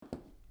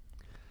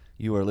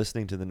You are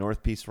listening to the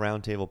North Peace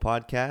Roundtable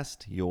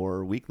Podcast,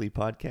 your weekly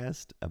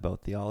podcast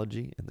about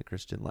theology and the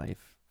Christian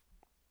life.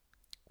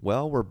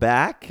 Well, we're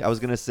back. I was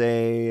going to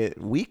say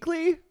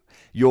weekly,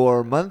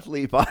 your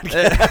monthly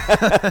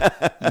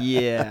podcast.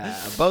 Yeah,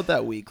 about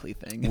that weekly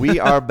thing. We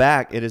are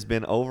back. It has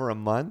been over a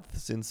month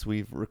since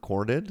we've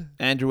recorded.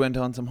 Andrew went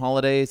on some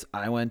holidays.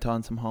 I went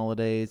on some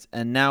holidays.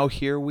 And now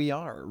here we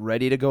are,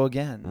 ready to go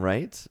again.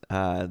 Right.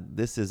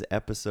 This is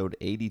episode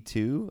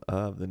 82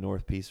 of the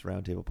North Peace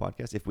Roundtable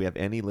Podcast. If we have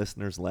any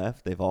listeners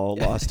left, they've all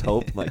lost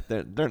hope. Like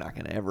they're not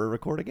going to ever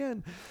record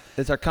again.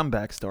 It's our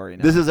comeback story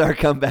now. This is our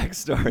comeback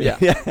story.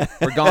 Yeah.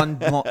 We're gone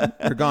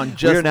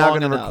just We're now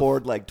going to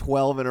record like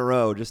 12 in a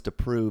row just to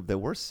prove that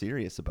we're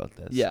serious about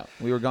this. Yeah,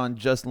 we were gone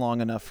just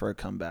long enough for a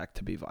comeback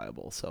to be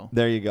viable. So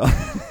there you go.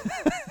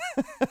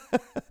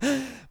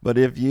 But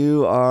if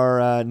you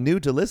are new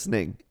to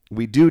listening,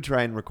 we do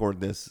try and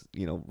record this,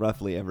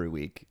 roughly every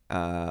week.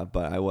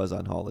 But I was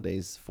on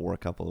holidays for a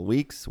couple of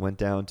weeks, went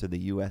down to the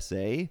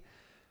USA.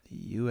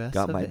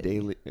 Got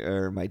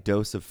my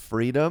dose of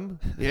freedom.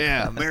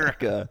 Yeah,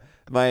 America.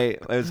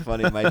 It was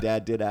funny. My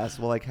dad did ask,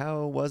 well, like,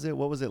 how was it?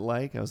 What was it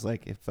like? I was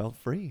like, it felt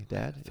free,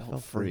 Dad. It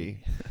felt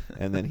free.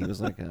 And then he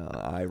was like,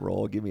 eye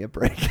roll, give me a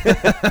break.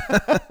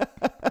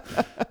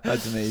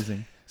 That's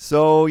amazing.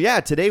 So,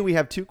 yeah, today we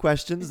have two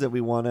questions that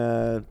we want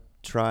to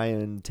try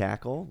and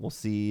tackle. We'll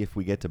see if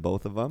we get to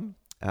both of them.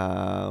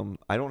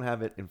 I don't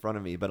have it in front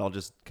of me, but I'll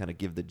just kind of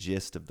give the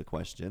gist of the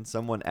question.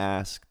 Someone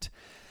asked,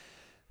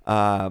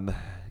 can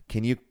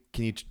you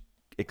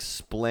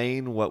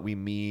explain what we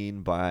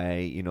mean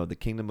by, the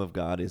kingdom of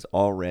God is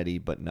already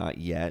but not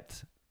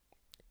yet?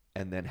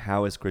 And then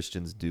how as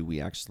Christians do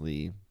we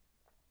actually,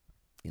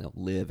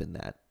 live in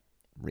that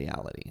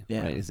reality?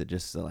 Yeah. Right? Is it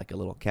just like a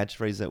little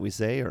catchphrase that we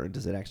say, or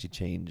does it actually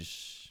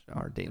change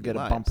our daily lives? Get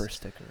a bumper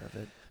sticker of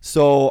it.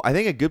 So I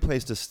think a good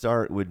place to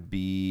start would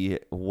be,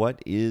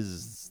 what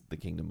is the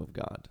kingdom of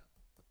God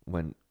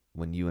when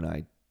you and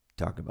I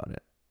talk about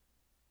it?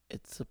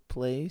 It's a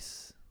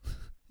place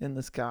in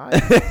the sky.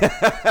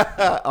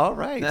 All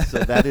right. So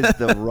that is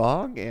the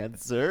wrong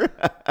answer.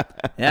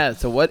 Yeah.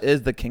 So what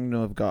is the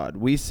kingdom of God?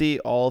 We see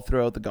all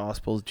throughout the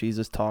Gospels,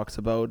 Jesus talks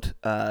about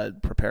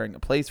preparing a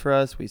place for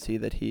us. We see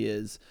that he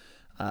is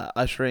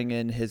ushering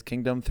in his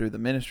kingdom through the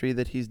ministry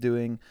that he's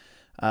doing.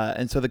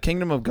 And so the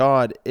kingdom of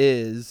God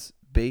is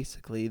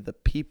basically the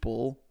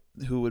people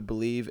who would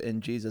believe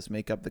in Jesus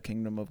make up the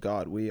kingdom of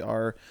God. We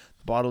are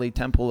the bodily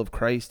temple of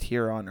Christ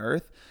here on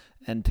earth.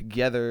 And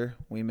together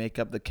we make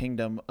up the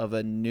kingdom of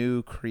a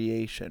new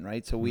creation,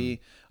 right? So we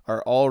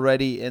are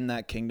already in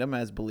that kingdom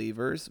as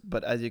believers,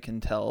 but as you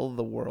can tell,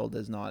 the world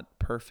is not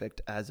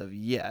perfect as of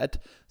yet.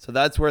 So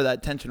that's where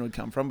that tension would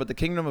come from. But the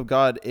kingdom of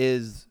God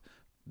is,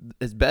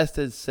 as best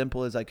as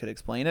simple as I could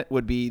explain it,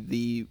 would be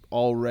the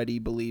already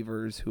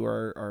believers who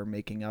are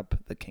making up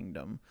the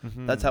kingdom.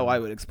 Mm-hmm. That's how I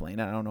would explain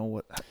it. I don't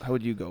know how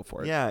would you go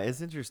for it? Yeah, it's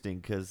interesting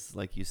because,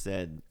 like you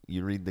said,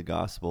 you read the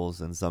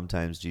Gospels and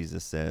sometimes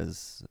Jesus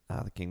says,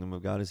 the kingdom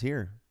of God is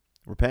here.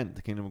 Repent,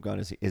 the kingdom of God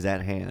is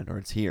at hand, or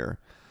it's here.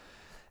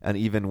 And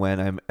even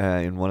when I'm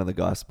in one of the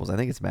Gospels, I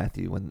think it's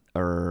Matthew,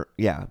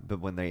 but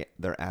when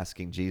they're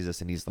asking Jesus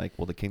and he's like,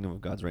 well, the kingdom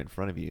of God's right in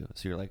front of you.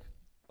 So you're like,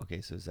 okay,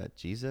 so is that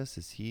Jesus?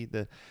 Is he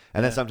the...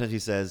 And then sometimes he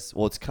says,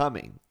 well, it's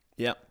coming.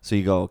 Yeah. So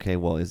you go, okay,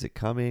 well, is it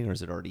coming or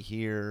is it already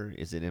here?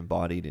 Is it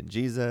embodied in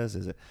Jesus?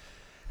 Is it...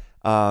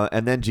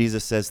 and then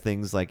Jesus says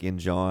things like in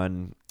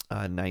John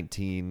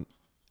 19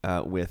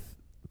 with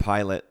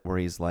Pilate, where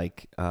he's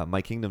like,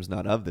 my kingdom's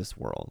not of this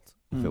world.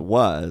 If it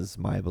was,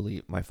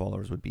 my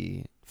followers would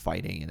be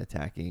fighting and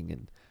attacking.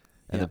 And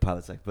then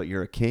Pilate's like, but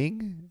you're a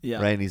king?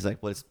 Yeah. Right? And he's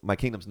like, well, my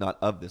kingdom's not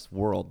of this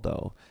world,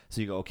 though. So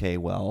you go, okay,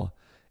 well...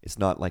 It's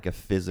not like a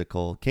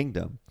physical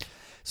kingdom.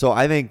 So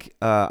I think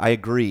I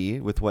agree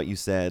with what you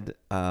said,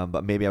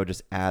 but maybe I would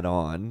just add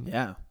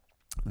on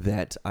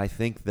that I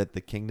think that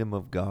the kingdom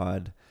of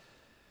God,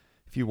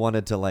 if you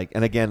wanted to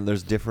and again,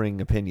 there's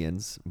differing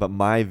opinions, but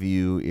my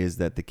view is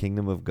that the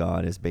kingdom of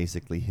God is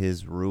basically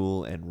his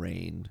rule and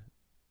reign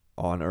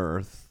on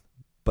earth,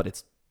 but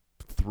it's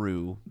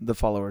through the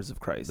followers of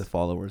Christ, the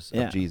followers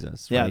of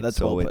Jesus. Yeah, right? that's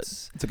so well put.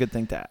 It's a good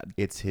thing to add.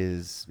 It's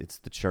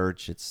the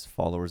church, it's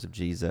followers of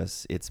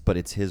Jesus. But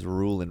it's his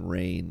rule and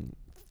reign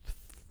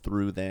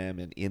through them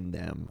and in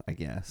them, I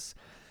guess.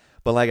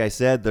 But like I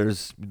said,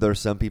 there's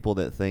some people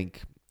that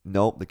think,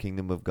 nope, the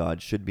kingdom of God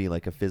should be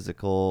like a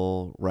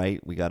physical, right?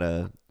 We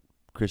gotta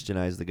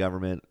Christianize the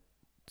government,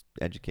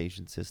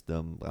 education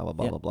system, blah blah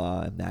blah blah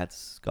blah, and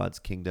that's God's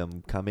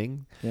kingdom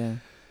coming. Yeah.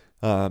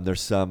 There's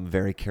some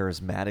very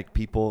charismatic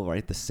people,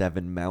 right? The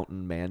 7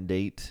 Mountain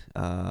Mandate.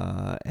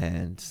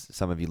 And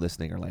some of you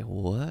listening are like,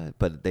 what?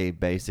 But they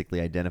basically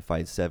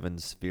identified 7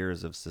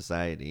 spheres of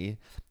society.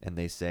 And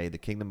they say the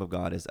kingdom of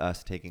God is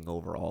us taking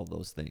over all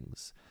those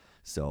things.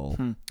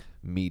 So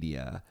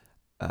media,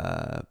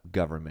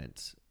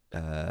 government,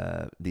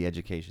 the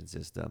education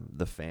system,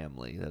 the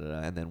family.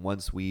 And then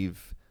once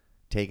we've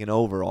taken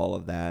over all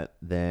of that,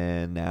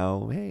 then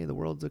now, hey, the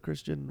world's a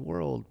Christian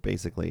world,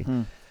 basically.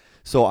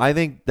 So I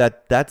think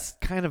that that's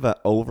kind of an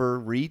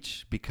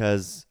overreach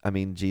because, I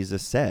mean,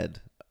 Jesus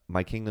said,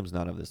 my kingdom's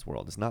not of this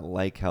world. It's not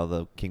like how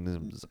the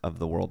kingdoms of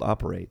the world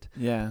operate.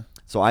 Yeah.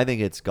 So I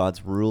think it's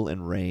God's rule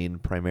and reign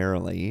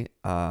primarily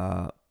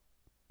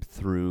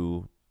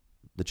through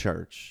the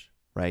church,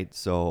 right?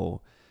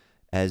 So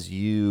as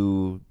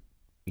you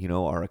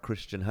know, are a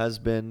Christian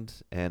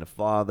husband and a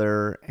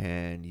father,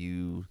 and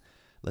you,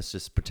 let's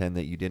just pretend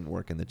that you didn't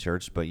work in the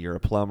church, but you're a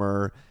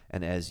plumber,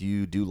 and as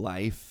you do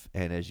life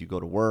and as you go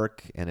to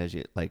work and as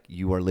you, like,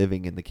 you are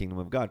living in the kingdom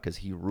of God because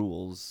he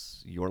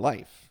rules your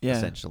life,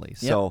 essentially.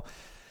 Yep.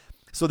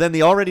 So then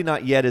the already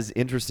not yet is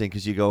interesting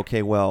because you go,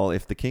 okay, well,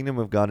 if the kingdom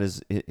of God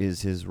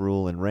is his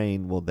rule and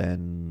reign, well,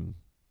 then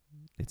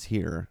it's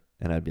here.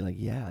 And I'd be like,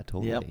 yeah,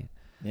 totally.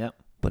 Yep.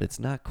 But it's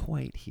not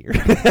quite here.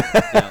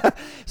 Yeah.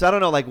 So I don't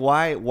know, like,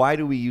 why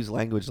do we use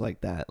language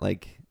like that?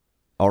 Like,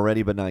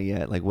 already but not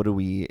yet. Like, what do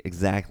we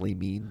exactly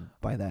mean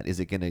by that? Is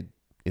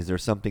there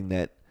something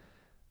that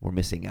we're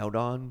missing out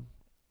on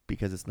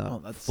because it's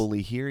not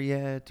fully here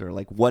yet? Or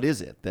like, what is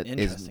it that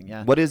interesting,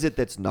 yeah. What is it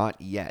that's not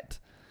yet?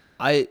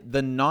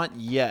 The not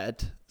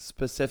yet,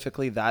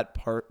 specifically that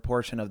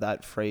portion of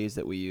that phrase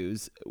that we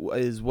use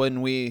is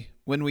when we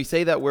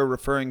say that we're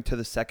referring to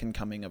the second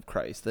coming of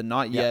Christ. The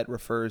not yet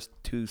refers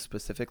to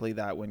specifically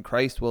that when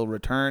Christ will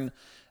return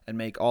and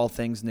make all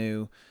things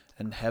new,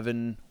 and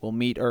heaven will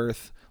meet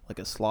earth like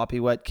a sloppy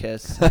wet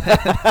kiss.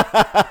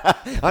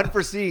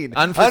 Unforeseen.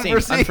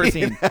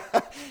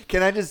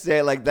 Can I just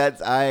say, like,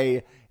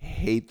 I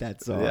hate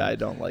that song. Yeah, I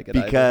don't like it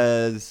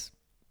because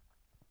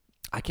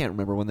I can't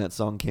remember when that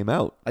song came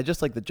out. I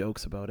just like the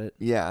jokes about it.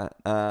 Yeah.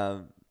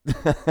 But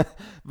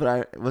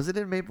was it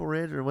in Maple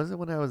Ridge or was it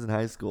when I was in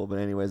high school? But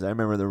anyways, I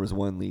remember there was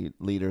one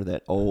leader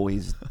that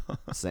always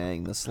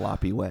sang the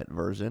sloppy wet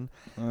version.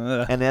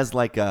 And as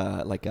like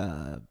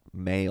a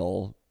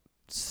male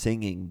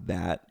singing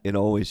that, it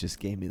always just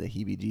gave me the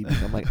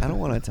heebie-jeebies. I'm like, I don't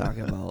want to talk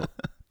about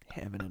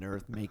heaven and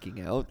earth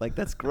making out. Like,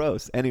 that's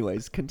gross.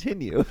 Anyways,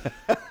 continue.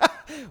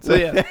 So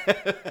yeah,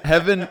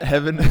 heaven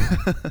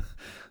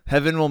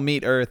will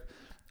meet earth.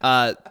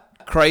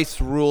 Christ's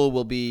rule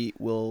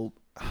will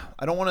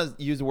I don't want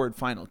to use the word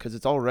final because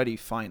it's already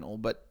final,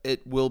 but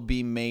it will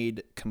be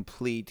made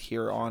complete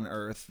here on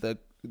earth. The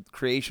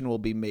creation will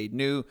be made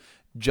new,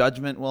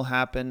 judgment will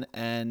happen,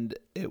 and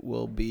it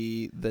will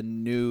be the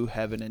new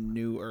heaven and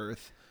new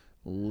earth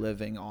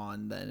living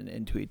on then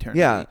into eternity.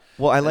 Yeah.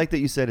 Well, I like that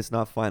you said it's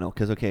not final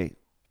because, okay,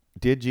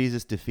 did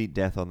Jesus defeat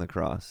death on the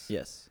cross?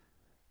 Yes.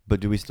 But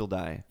do we still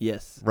die?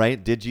 Yes.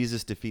 Right? Did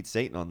Jesus defeat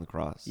Satan on the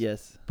cross?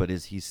 Yes. But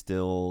is he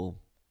still,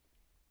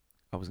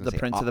 I was going to say,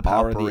 prince of the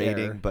power of the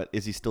air. But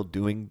is he still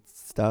doing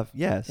stuff?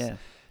 Yes. Yeah.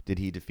 Did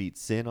he defeat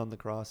sin on the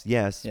cross?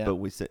 Yes. Yeah. But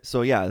we say,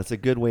 so yeah, that's a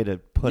good way to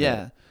put it.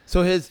 Yeah.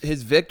 So his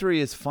victory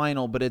is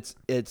final, but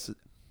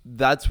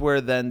that's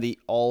where then the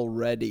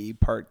already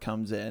part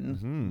comes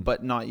in,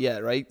 but not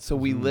yet, right? So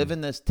we live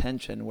in this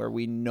tension where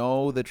we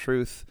know the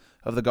truth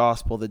of the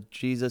gospel that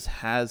Jesus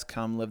has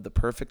come, lived the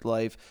perfect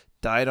life,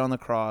 died on the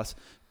cross,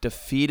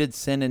 defeated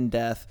sin and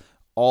death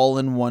all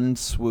in one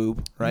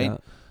swoop, right?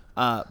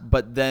 Yeah.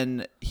 But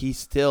then he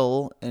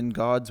still, in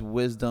God's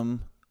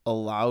wisdom,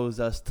 allows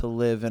us to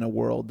live in a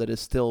world that is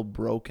still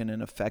broken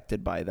and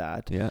affected by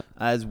that. Yeah.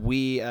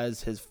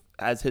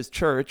 As his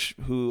church,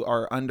 who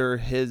are under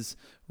his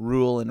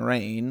rule and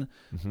reign,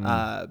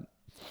 I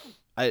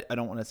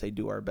don't want to say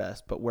do our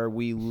best, but where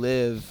we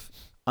live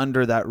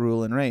under that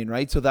rule and reign,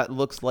 right? So that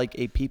looks like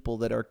a people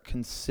that are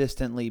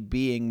consistently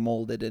being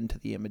molded into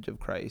the image of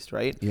Christ,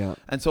 right? Yeah.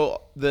 And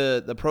so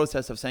the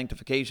process of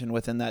sanctification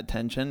within that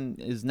tension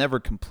is never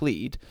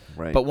complete,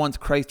 right? But once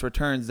Christ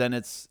returns, then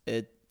it's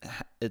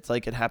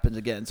like it happens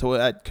again. So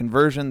at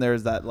conversion,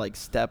 there's that like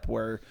step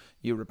where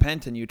you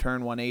repent and you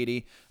turn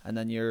 180, and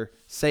then you're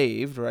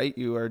saved, right?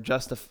 You are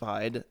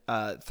justified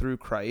through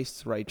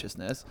Christ's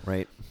righteousness,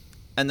 right?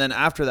 And then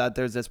after that,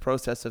 there's this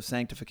process of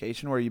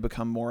sanctification where you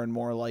become more and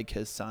more like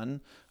his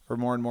son, or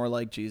more and more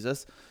like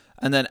Jesus.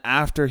 And then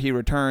after he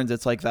returns,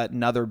 it's like that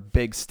another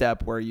big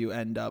step where you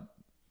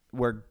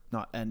where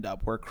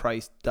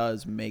Christ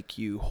does make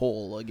you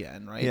whole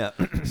again, right? Yeah.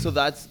 So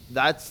that's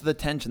the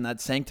tension. That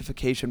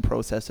sanctification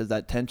process is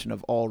that tension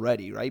of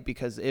already, right?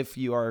 Because if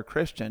you are a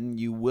Christian,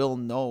 you will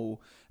know,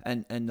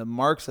 and the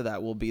marks of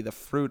that will be the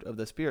fruit of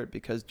the Spirit,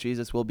 because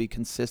Jesus will be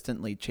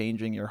consistently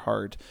changing your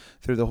heart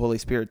through the Holy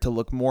Spirit to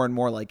look more and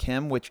more like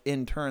him, which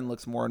in turn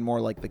looks more and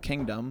more like the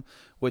kingdom,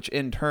 which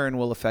in turn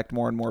will affect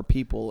more and more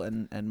people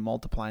and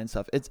multiply and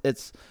stuff.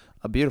 It's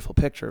a beautiful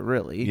picture,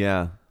 really.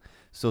 Yeah.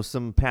 So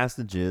some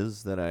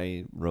passages that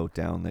I wrote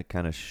down that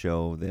kind of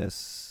show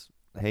this,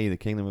 hey, the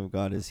kingdom of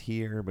God is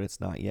here, but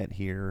it's not yet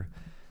here.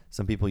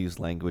 Some people use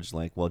language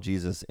like, well,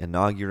 Jesus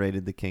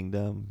inaugurated the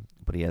kingdom,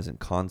 but he hasn't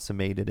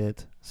consummated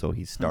it. So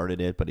he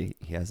started it, but he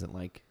hasn't,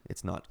 like,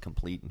 it's not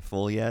complete and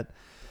full yet.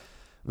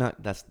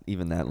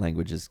 That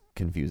language is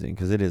confusing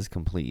because it is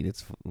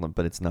complete.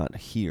 But it's not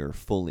here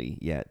fully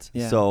yet.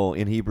 Yeah. So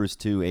in Hebrews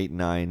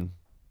 2:8-9,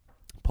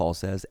 Paul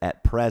says,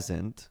 at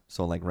present,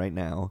 so like right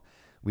now,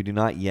 we do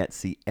not yet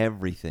see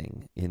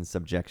everything in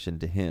subjection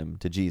to him,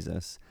 to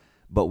Jesus,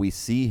 but we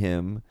see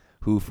him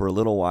who for a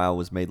little while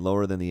was made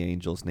lower than the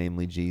angels,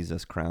 namely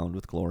Jesus, crowned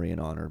with glory and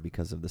honor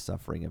because of the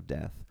suffering of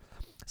death.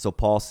 So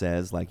Paul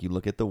says, like, you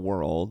look at the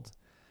world,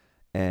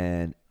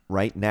 and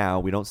right now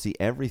we don't see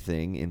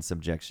everything in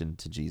subjection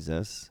to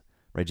Jesus.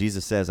 Right?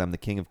 Jesus says, I'm the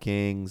King of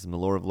Kings, I'm the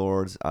Lord of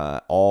Lords,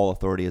 all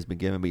authority has been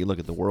given. But you look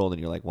at the world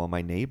and you're like, well,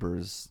 my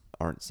neighbors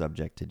aren't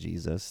subject to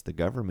Jesus. The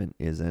government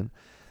isn't.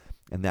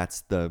 And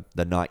that's the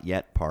not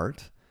yet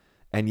part.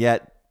 And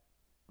yet,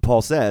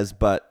 Paul says,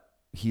 but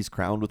he's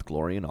crowned with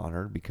glory and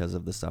honor because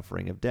of the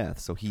suffering of death.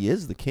 So he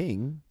is the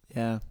king.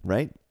 Yeah.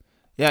 Right?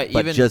 Yeah.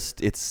 But just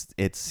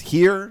it's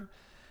here,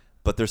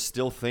 but there's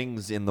still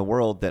things in the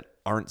world that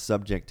aren't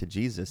subject to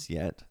Jesus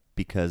yet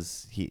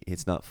because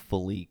it's not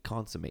fully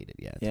consummated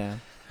yet. Yeah.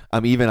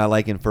 Even I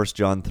like in 1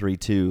 John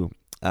 3:2,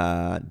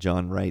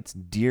 John writes,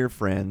 "Dear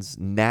friends,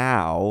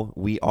 now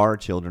we are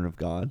children of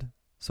God."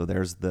 So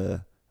there's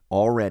the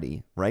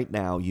already, right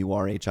now you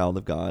are a child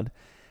of God,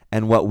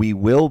 and what we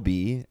will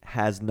be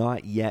has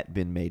not yet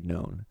been made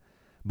known.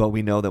 But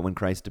we know that when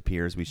Christ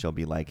appears, we shall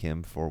be like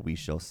him, for we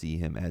shall see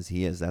him as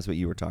he is. That's what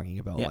you were talking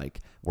about. Yeah. Like,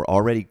 we're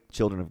already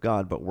children of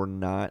God, but we're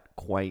not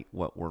quite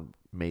what we're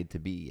made to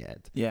be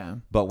yet. Yeah.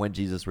 But when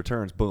Jesus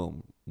returns,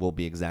 boom, we'll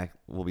be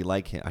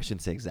like him. I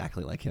shouldn't say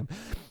exactly like him,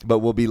 but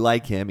we'll be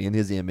like him in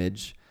his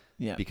image.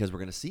 Yeah. Because we're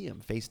going to see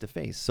him face to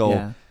face. So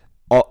Yeah.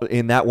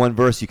 in that one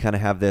verse, you kind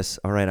of have this,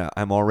 all right,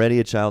 I'm already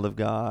a child of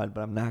God,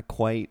 but I'm not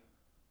quite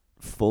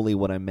fully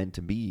what I'm meant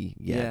to be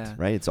yet, Yeah.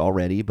 right? It's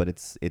already, but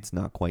it's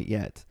not quite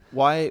yet.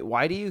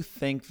 Why do you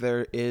think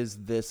there is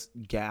this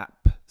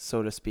gap,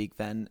 so to speak,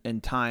 then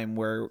in time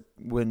where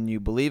when you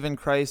believe in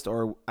Christ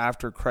or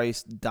after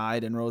Christ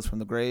died and rose from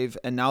the grave,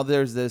 and now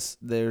there's this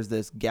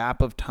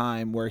gap of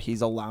time where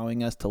he's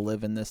allowing us to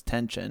live in this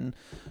tension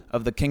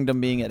of the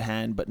kingdom being at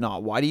hand but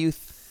not? Why do you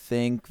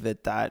think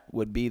that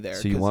would be there?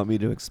 So you want me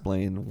to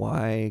explain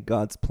why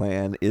God's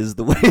plan is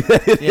the way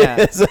that it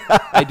is?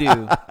 I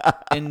do.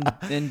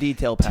 In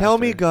detail, Pastor. Tell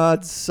me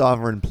God's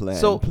sovereign plan,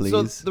 please.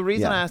 So the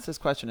reason I asked this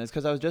question is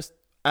because I was just,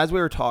 as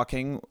we were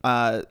talking,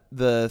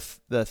 the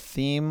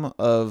theme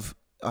of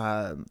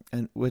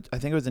and which I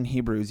think it was in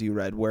Hebrews you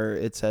read, where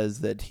it says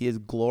that he is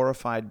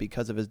glorified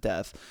because of his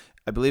death.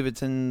 I believe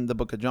it's in the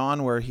book of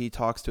John where he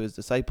talks to his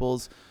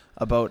disciples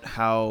about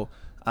how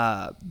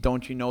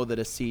don't you know that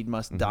a seed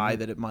must die,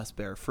 that it must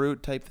bear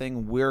fruit type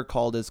thing. We're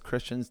called as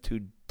Christians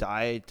to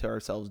die to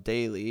ourselves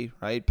daily,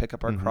 right? Pick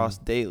up our cross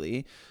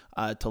daily.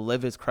 To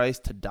live as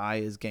Christ, to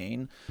die as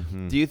gain.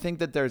 Do you think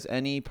that there's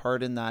any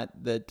part in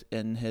that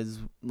in his,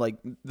 like,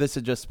 this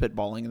is just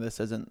spitballing, this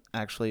isn't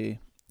actually,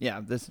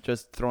 this is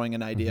just throwing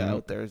an idea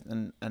out there,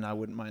 and I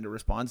wouldn't mind a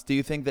response. Do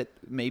you think that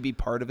maybe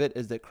part of it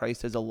is that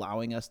Christ is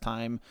allowing us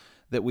time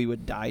that we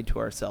would die to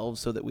ourselves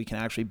so that we can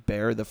actually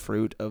bear the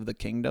fruit of the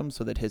kingdom,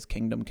 so that his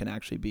kingdom can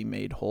actually be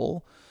made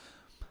whole?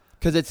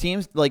 Because it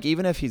seems like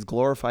even if he's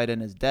glorified in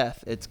his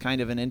death, it's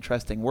kind of an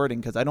interesting wording,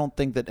 because I don't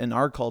think that in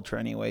our culture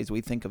anyways, we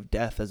think of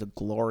death as a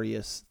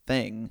glorious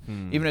thing.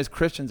 Even as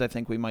Christians, I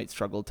think we might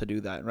struggle to do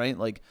that, right?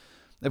 Like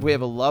if we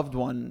have a loved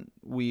one,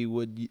 we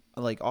would,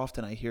 like,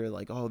 often I hear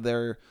like, oh,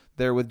 they're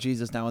with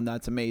Jesus now and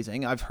that's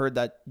amazing. I've heard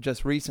that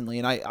just recently,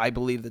 and I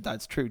believe that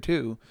that's true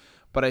too.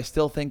 But I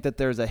still think that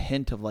there's a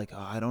hint of like, oh,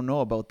 I don't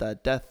know about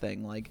that death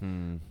thing. Like,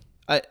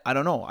 I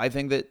don't know. I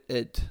think that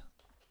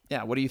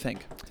what do you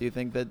think? Do you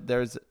think that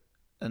there's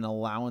an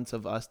allowance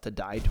of us to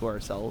die to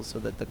ourselves so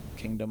that the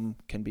kingdom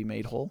can be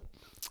made whole?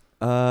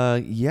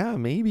 Yeah,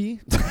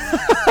 maybe.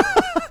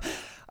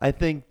 I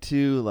think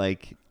too,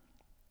 like,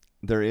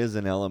 there is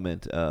an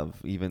element of,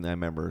 even I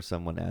remember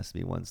someone asked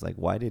me once, like,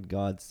 why did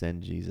God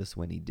send Jesus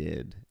when he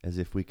did? As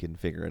if we can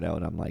figure it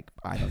out. I'm like,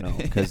 I don't know.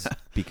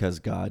 Because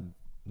God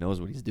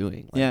knows what he's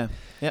doing. Like,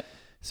 Yep.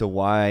 So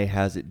why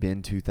has it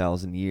been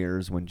 2,000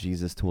 years when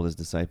Jesus told his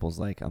disciples,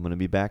 like, I'm going to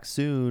be back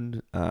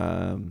soon?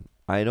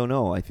 I don't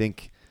know. I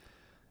think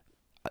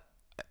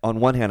on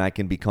one hand, I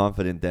can be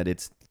confident that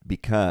it's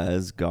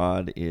because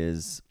God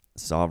is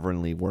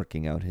sovereignly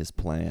working out his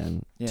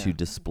plan to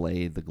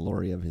display the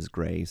glory of his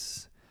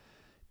grace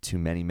to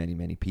many, many,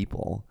 many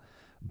people.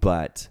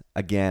 But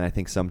again, I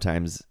think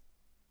sometimes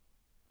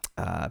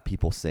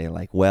people say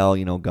like, well,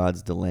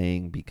 God's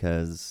delaying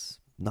because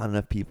not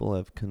enough people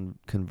have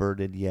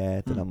converted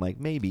yet. And I'm like,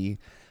 maybe,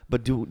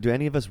 but do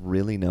any of us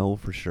really know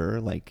for sure?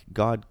 Like,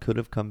 God could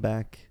have come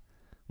back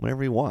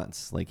whenever he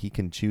wants. Like, he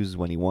can choose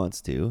when he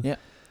wants to. Yeah,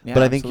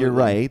 but I think you're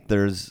right.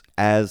 There's,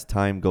 as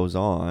time goes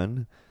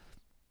on,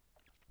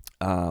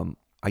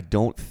 I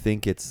don't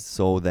think it's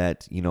so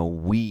that,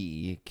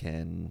 we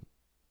can,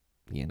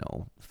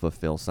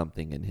 fulfill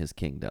something in his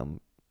kingdom.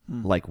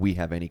 Like we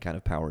have any kind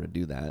of power to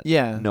do that.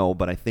 Yeah. No,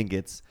 but I think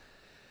it's,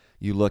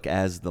 you look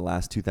as the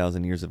last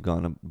 2,000 years have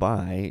gone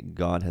by,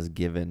 God has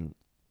given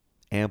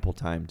ample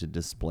time to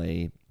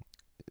display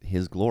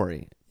his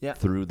glory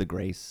through the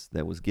grace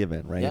that was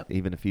given, right? Yep.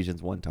 Even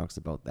Ephesians 1 talks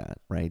about that,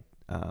 right?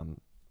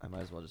 I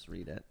might as well just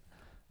read it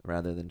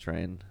rather than try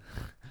and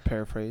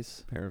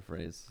paraphrase.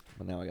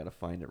 But now I got to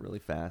find it really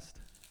fast.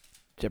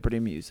 Jeopardy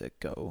music,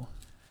 go.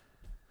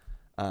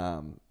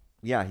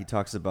 He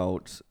talks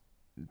about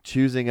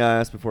choosing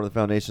us before the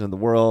foundation of the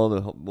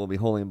world. We'll be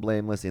holy and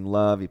blameless in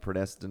love. He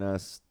predestined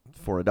us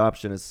for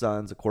adoption as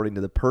sons according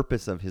to the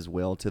purpose of his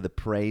will, to the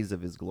praise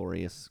of his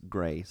glorious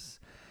grace.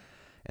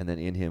 And then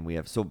in him we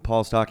have, so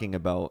Paul's talking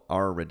about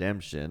our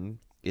redemption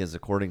is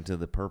according to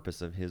the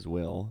purpose of his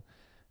will,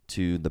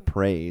 to the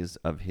praise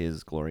of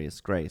his glorious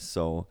grace.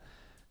 So,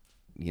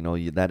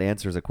 that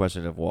answers a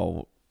question of,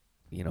 well,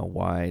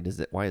 why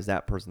is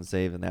that person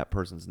saved and that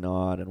person's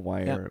not, and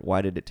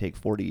why did it take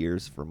 40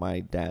 years for my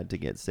dad to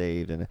get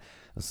saved? And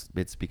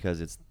it's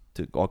because it's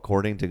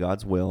according to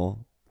God's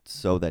will,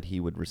 so that he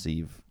would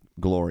receive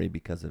glory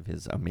because of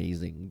his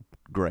amazing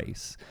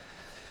grace.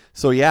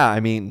 So yeah, I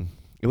mean,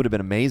 it would have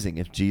been amazing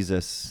if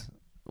Jesus,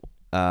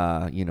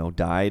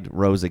 died,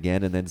 rose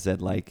again, and then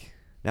said, like,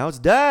 now it's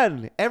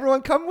done.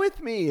 Everyone come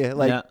with me.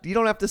 Like, you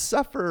don't have to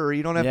suffer.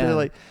 You don't have to,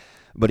 like,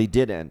 but he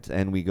didn't.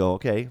 And we go,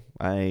 okay,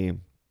 I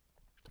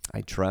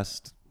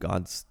trust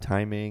God's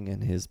timing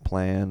and his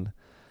plan.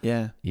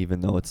 Yeah.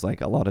 Even though it's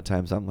like a lot of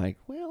times I'm like,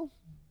 well,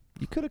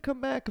 you could have come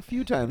back a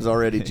few times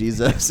already,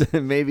 Jesus.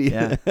 Maybe.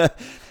 Yeah.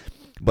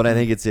 But I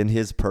think it's in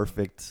his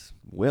perfect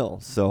will.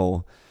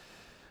 So,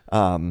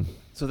 so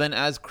then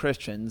as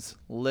Christians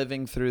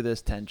living through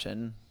this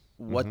tension,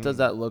 what does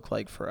that look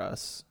like for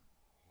us?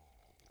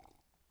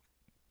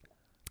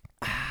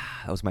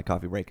 That was my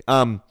coffee break.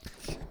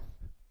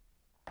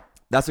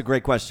 That's a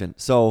great question.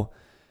 So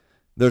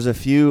there's a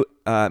few,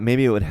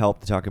 maybe it would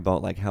help to talk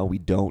about like how we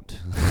don't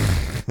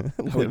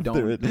live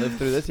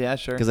through this. Yeah,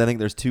 sure. Because I think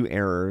there's two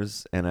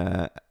errors,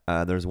 and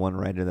there's one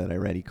writer that I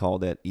read, he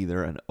called it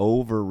either an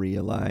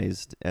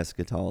over-realized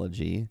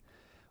eschatology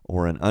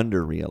or an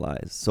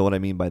under-realized. So what I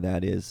mean by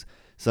that is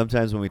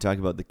sometimes when we talk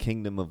about the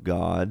kingdom of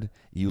God,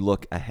 you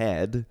look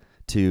ahead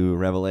to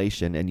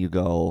Revelation and you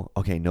go,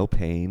 okay, no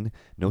pain,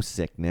 no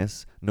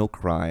sickness, no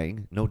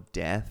crying, no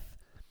death,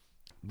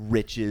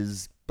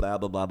 riches, blah,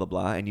 blah, blah, blah,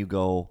 blah. And you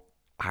go,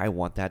 I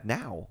want that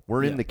now.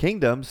 We're in the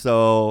kingdom.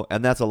 So,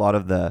 and that's a lot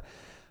of the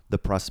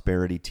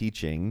prosperity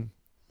teaching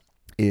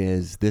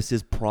is this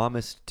is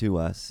promised to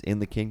us in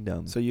the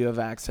kingdom. So you have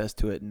access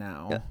to it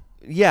now.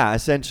 Yeah,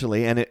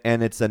 essentially.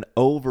 And it's an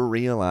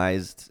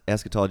over-realized,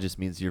 eschatology just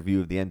means your view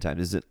of the end time.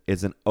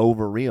 It's an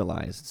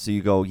over-realized. So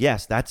you go,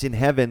 yes, that's in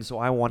heaven, so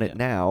I want it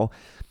now.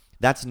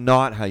 That's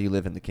not how you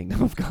live in the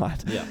kingdom of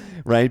God,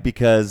 right?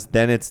 Because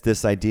then it's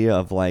this idea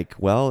of like,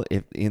 well,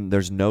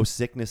 there's no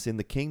sickness in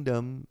the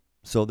kingdom,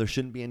 so there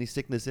shouldn't be any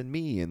sickness in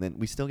me, and then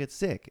we still get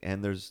sick,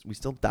 and we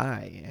still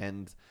die,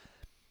 and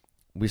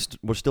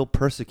we're still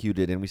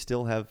persecuted, and we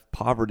still have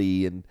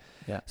poverty, and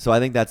so I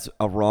think that's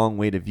a wrong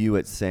way to view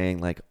it. Saying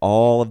like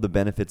all of the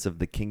benefits of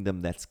the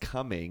kingdom that's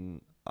coming,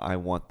 I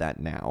want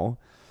that now,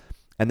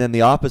 and then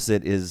the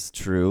opposite is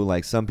true.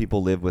 Like some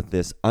people live with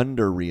this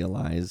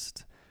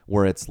under-realized,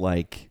 where it's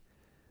like,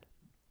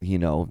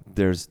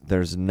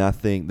 there's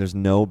nothing, there's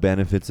no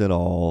benefits at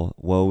all.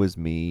 Woe is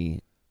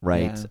me,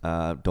 right?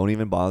 Yeah. Don't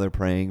even bother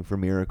praying for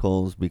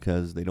miracles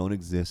because they don't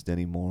exist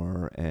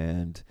anymore.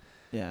 And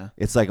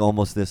it's like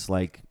almost this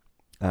like,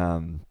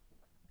 well,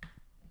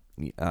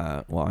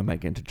 I might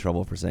get into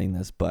trouble for saying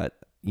this, but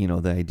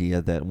the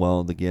idea that,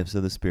 well, the gifts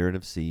of the Spirit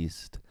have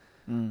ceased.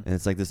 And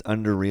it's like this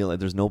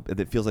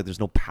it feels like there's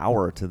no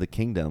power to the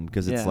kingdom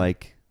because it's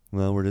like,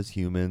 well, we're just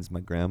humans.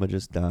 My grandma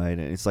just died.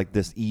 And it's like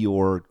this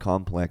Eeyore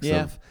complex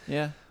of,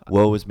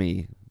 woe is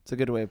me. It's a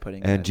good way of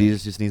putting it. And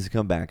Jesus just needs to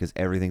come back because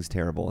everything's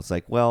terrible. It's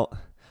like, well,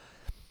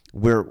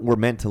 we're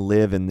meant to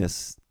live in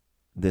this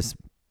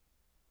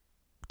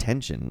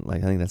tension.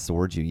 Like, I think that's the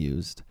word you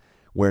used,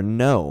 where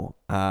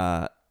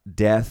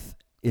death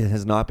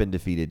has not been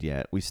defeated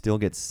yet. We still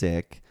get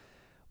sick,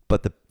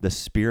 but the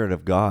Spirit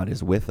of God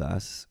is with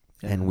us,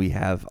 and we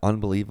have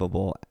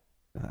unbelievable,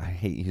 I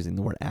hate using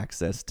the word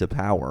access to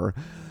power,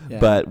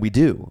 but we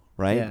do,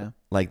 right? Yeah.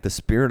 Like the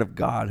Spirit of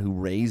God who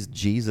raised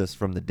Jesus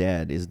from the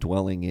dead is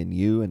dwelling in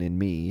you and in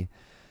me.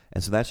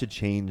 And so that should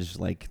change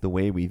like the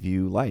way we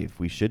view life.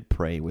 We should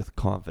pray with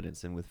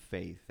confidence and with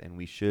faith, and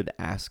we should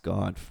ask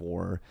God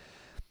for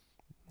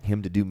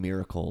him to do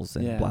miracles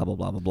and blah, blah,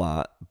 blah, blah,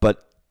 blah.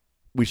 But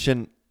we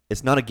shouldn't,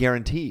 it's not a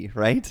guarantee,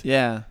 right?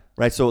 Yeah.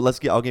 Right, so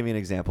I'll give you an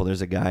example.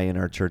 There's a guy in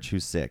our church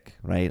who's sick,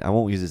 right? I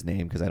won't use his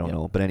name because I don't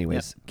know. But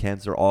anyways,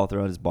 cancer all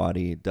throughout his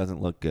body. It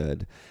doesn't look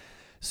good.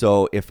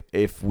 So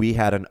if we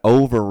had an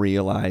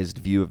over-realized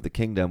view of the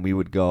kingdom, we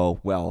would go,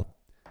 well,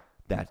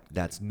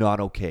 that's not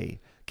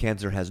okay.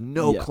 Cancer has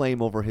no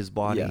claim over his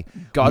body. Yeah.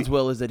 God's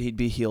will is that he'd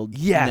be healed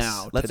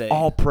now, let's today.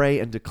 All pray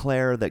and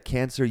declare that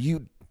cancer,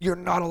 you're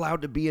not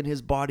allowed to be in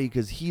his body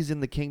because he's in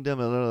the kingdom.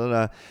 Blah, blah,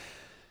 blah.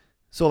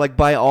 So, like,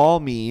 by all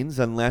means,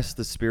 unless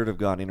the Spirit of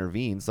God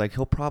intervenes, like,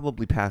 he'll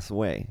probably pass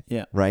away,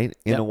 right,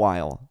 in a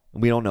while.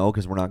 We don't know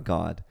because we're not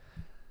God.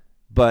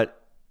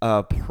 But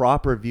a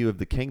proper view of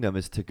the kingdom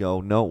is to go,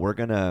 no, we're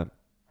gonna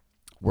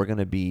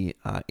be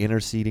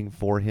interceding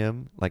for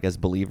him, like, as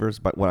believers.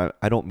 But what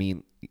I don't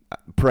mean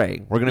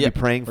pray. We're going to be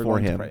praying for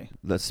him.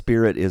 The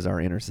Spirit is our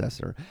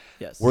intercessor.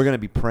 Yes. We're going to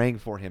be praying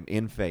for him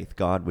in faith.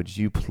 God, would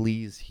you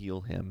please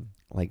heal him?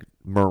 Like,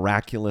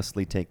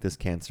 miraculously take this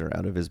cancer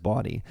out of his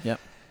body. Yep.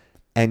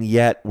 And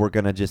yet we're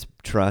going to just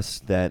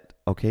trust that,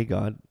 okay,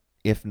 God,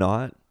 if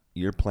not,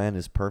 your plan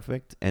is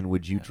perfect. And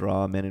would you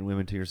draw men and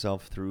women to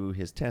yourself through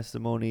his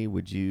testimony?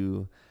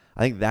 I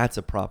think that's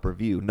a proper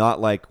view. Not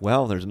like,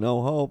 well, there's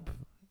no hope.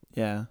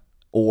 Yeah.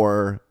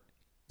 Or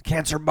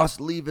cancer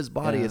must leave his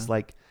body. Yeah. It's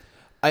like,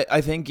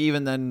 I think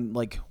even then,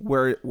 like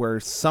where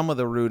some of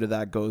the root of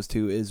that goes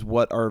to is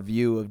what our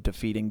view of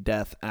defeating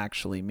death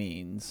actually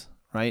means,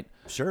 right?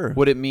 sure.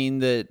 Would it mean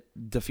that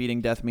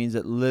defeating death means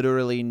that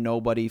literally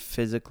nobody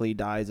physically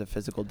dies a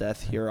physical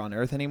death here on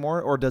earth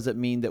anymore? Or does it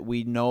mean that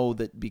we know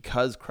that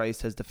because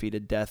Christ has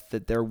defeated death,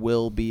 that there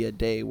will be a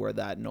day where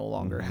that no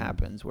longer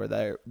happens,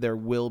 where there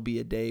will be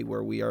a day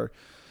where we are,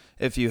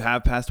 if you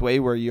have passed away,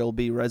 where you'll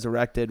be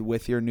resurrected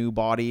with your new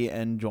body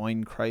and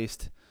join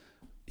Christ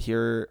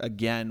here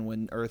again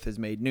when earth is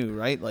made new,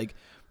 right? Like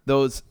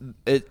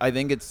I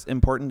think it's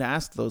important to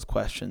ask those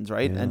questions,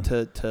 right? Yeah. And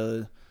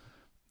to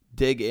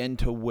dig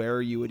into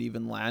where you would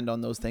even land on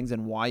those things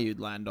and why you'd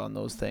land on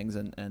those things,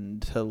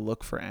 and to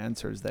look for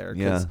answers there.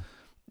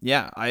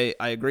 I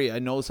agree. I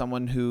know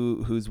someone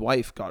whose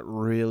wife got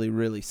really,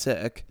 really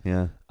sick,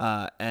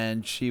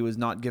 and she was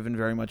not given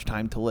very much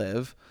time to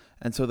live.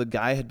 And so the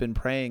guy had been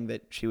praying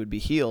that she would be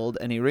healed,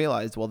 and he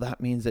realized, well,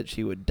 that means that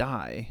she would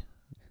die.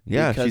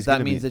 Yeah, because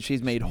that means that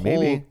she's made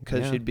whole,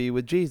 because she'd be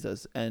with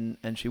Jesus, and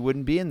she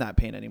wouldn't be in that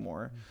pain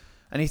anymore.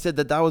 And he said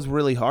that was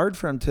really hard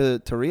for him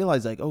to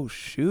realize, like, oh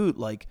shoot,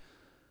 like,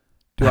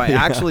 do I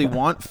actually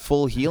want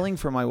full healing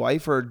for my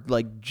wife, or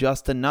like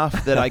just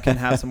enough that I can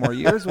have some more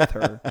years with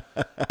her?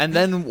 And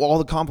then all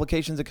the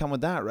complications that come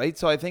with that, right?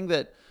 So I think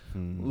that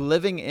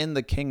living in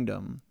the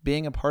kingdom,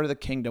 being a part of the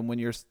kingdom when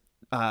you're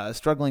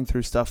struggling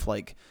through stuff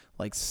like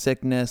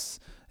sickness,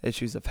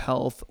 issues of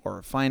health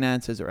or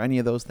finances or any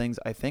of those things,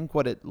 I think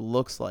what it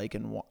looks like,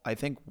 and I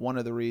think one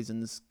of the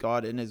reasons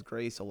God in his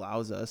grace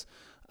allows us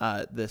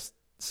this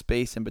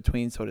space in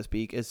between, so to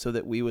speak, is so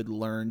that we would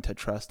learn to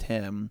trust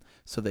him,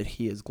 so that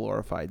he is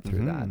glorified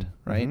through that,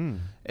 right?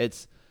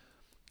 It's,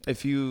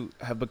 if you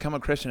have become a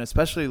Christian,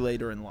 especially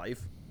later in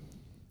life,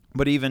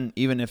 but even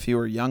if you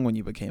were young when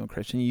you became a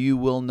Christian, you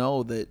will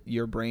know that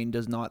your brain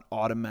does not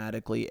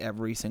automatically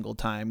every single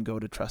time go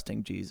to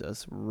trusting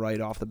Jesus right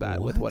off the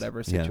bat with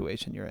whatever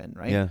situation you're in,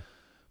 right? Yeah.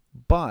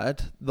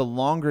 But the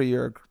longer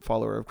you're a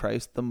follower of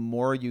Christ, the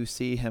more you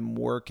see him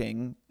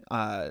working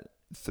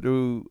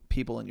through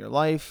people in your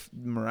life,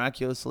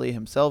 miraculously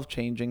himself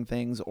changing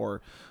things,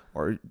 or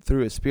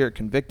through his spirit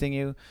convicting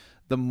you,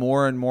 the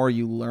more and more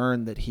you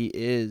learn that he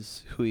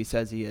is who he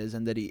says he is,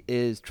 and that he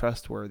is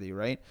trustworthy,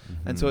 right?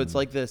 And so it's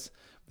like this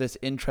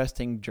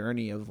interesting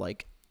journey of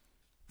like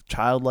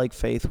childlike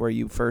faith where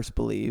you first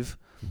believe,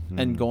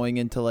 and going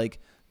into like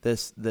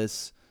this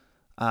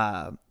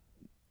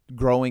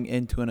growing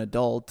into an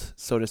adult,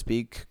 so to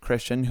speak,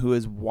 Christian, who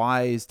is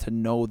wise to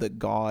know that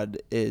God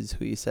is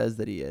who he says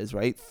that he is,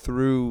 right?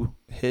 Through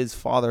his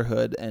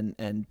fatherhood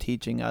and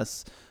teaching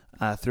us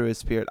through his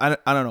spirit. I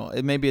don't know.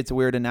 Maybe it's a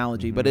weird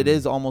analogy, but it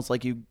is almost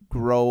like you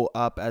grow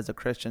up as a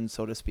Christian,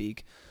 so to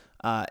speak,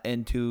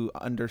 into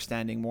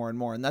understanding more and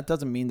more. And that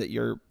doesn't mean that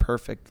you're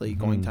perfectly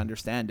going to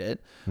understand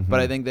it, but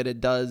I think that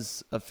it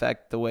does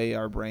affect the way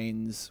our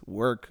brains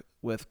work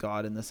with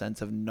God, in the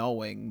sense of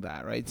knowing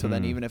that, right? So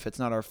then even if it's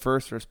not our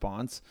first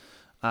response,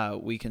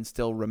 we can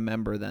still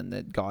remember then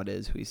that God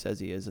is who he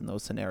says he is in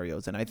those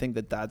scenarios. And I think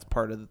that that's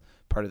part of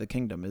the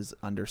kingdom, is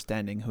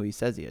understanding who he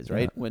says he is,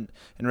 right? When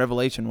in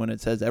Revelation, when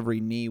it says every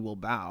knee will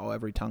bow,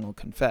 every tongue will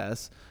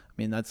confess, I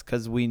mean, that's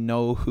because we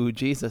know who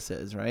Jesus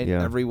is, right?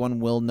 Everyone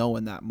will know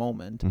in that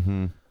moment.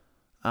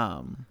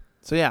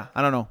 So yeah,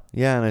 I don't know.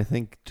 Yeah, and I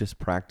think just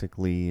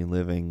practically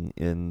living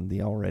in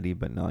the already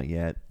but not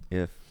yet,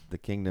 if the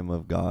kingdom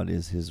of God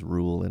is his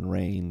rule and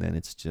reign, then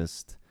it's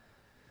just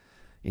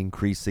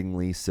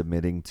increasingly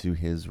submitting to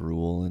his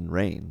rule and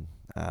reign.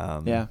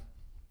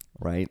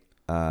 Right?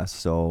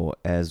 So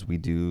as we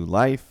do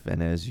life,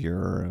 and as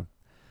you're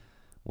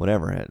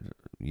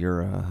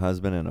a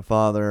husband and a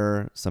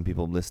father, some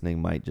people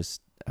listening might just,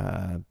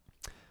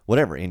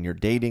 in your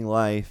dating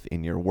life,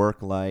 in your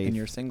work life, in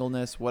your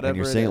singleness,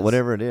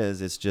 whatever it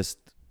is, it's just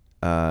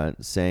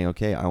saying,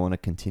 okay, I want to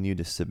continue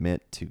to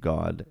submit to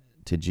God,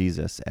 to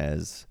Jesus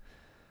as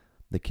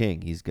the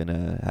king. He's going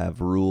to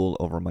have rule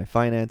over my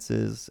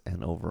finances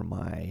and over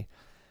my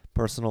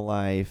personal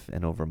life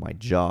and over my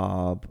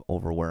job,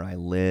 over where I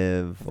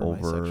live,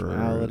 over my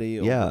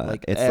sexuality, over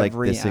like it's like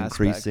this aspect.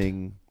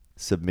 increasing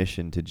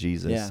submission to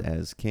Jesus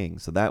as king.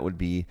 So that would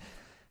be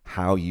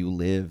how you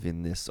live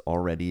in this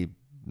already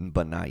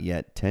but not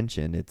yet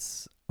tension.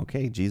 It's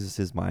okay, Jesus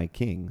is my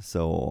king,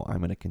 so I'm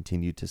going to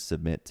continue to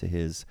submit to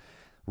his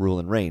rule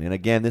and reign. And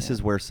again, this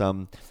is where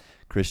some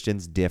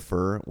Christians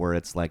differ, where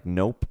it's like,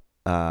 nope,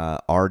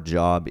 our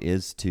job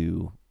is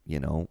to,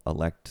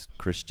 elect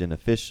Christian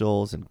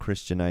officials and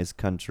Christianize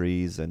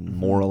countries and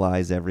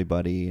moralize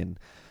everybody.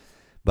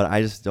 But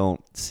I just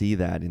don't see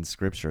that in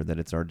Scripture, that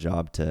it's our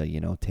job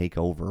to, take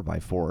over by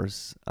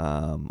force.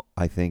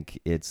 I think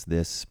it's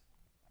this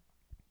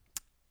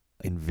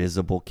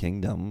invisible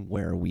kingdom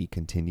where we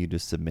continue to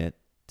submit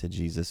to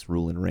Jesus'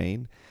 rule and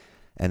reign.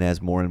 And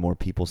as more and more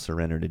people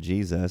surrender to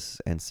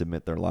Jesus and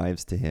submit their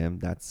lives to him,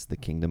 that's the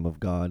kingdom of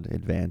God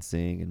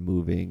advancing and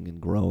moving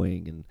and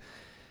growing.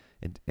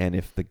 And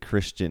if the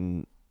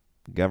Christian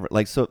government,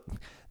 like, so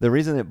the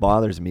reason it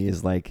bothers me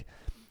is like,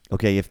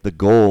 okay, if the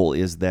goal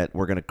is that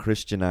we're going to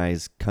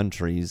Christianize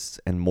countries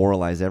and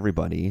moralize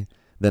everybody,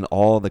 then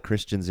all the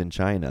Christians in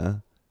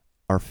China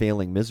are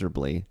failing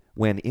miserably,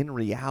 when in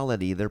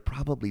reality, they're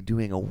probably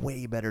doing a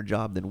way better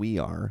job than we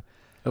are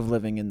of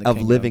living in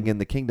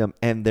the kingdom,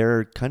 and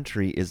their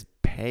country is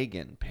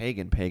pagan.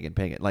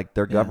 Like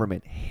their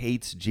government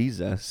hates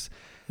Jesus,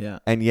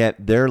 and yet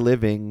they're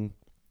living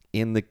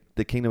in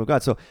the kingdom of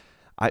God. So,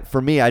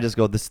 for me, I just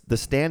go, the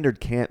standard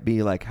can't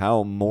be like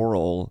how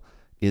moral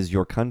is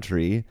your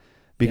country,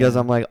 because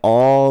I'm like,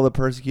 all the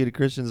persecuted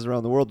Christians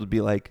around the world would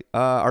be like,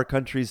 our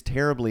country's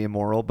terribly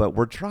immoral, but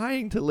we're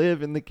trying to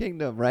live in the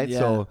kingdom, right?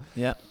 So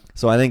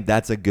I think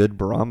that's a good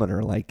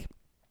barometer, like.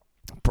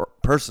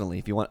 Personally,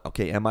 if you want,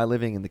 okay, am I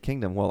living in the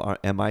kingdom? Well,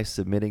 am I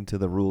submitting to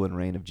the rule and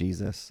reign of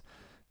Jesus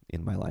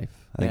in my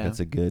life? I think that's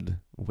a good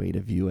way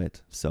to view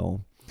it.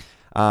 So,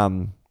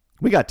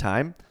 we got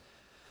time.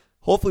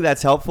 Hopefully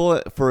that's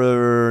helpful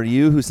for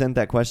you who sent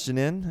that question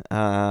in.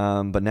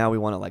 But now we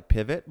want to like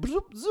pivot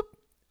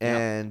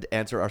and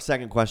answer our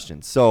second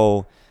question.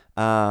 So,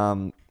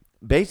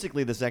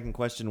 basically the second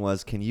question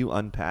was, can you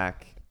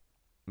unpack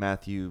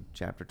Matthew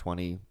chapter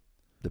 20,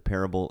 the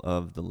parable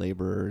of the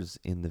laborers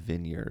in the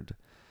vineyard?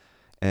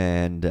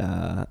 And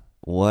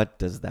what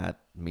does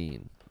that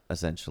mean,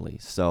 essentially?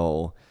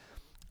 So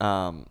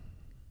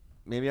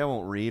maybe I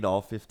won't read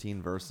all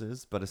 15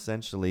 verses, but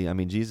essentially, I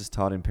mean, Jesus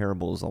taught in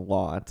parables a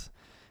lot,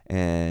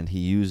 and he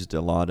used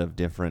a lot of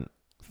different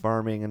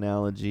farming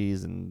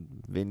analogies and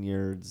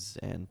vineyards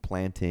and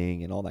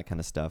planting and all that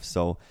kind of stuff.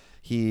 So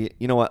you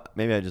know what?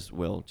 Maybe I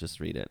will just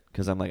read it,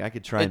 because I'm like, I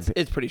could try.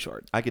 It's pretty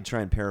short. I could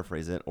try and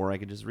paraphrase it, or I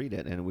could just read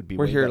it, and it would be.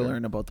 We're here better. to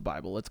learn about the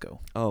Bible. Let's go.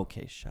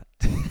 Okay, shut.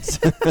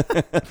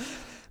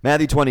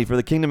 Matthew 20, for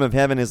the kingdom of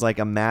heaven is like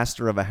a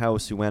master of a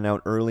house who went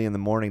out early in the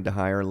morning to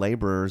hire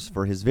laborers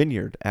for his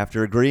vineyard.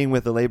 After agreeing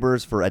with the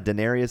laborers for a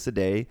denarius a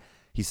day,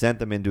 he sent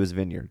them into his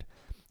vineyard.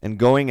 And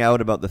going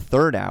out about the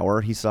third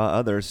hour, he saw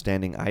others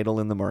standing idle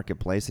in the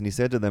marketplace, and he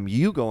said to them,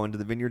 "You go into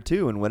the vineyard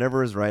too, and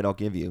whatever is right I'll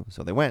give you."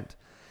 So they went.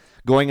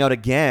 Going out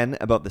again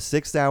about the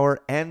 6th hour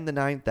and the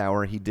 9th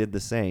hour, he did the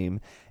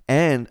same.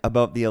 And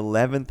about the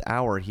 11th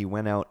hour, he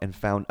went out and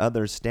found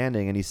others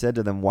standing, and he said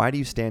to them, "Why do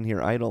you stand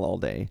here idle all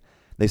day?"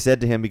 They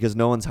said to him, "Because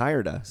no one's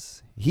hired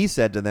us." He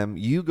said to them,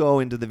 "You go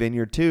into the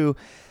vineyard too."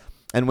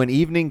 And when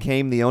evening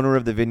came, the owner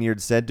of the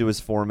vineyard said to his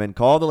foreman,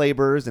 "Call the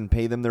laborers and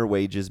pay them their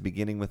wages,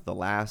 beginning with the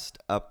last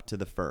up to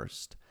the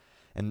first."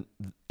 And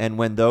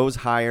when those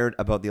hired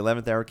about the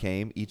 11th hour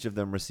came, each of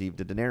them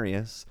received a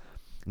denarius.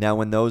 Now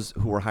when those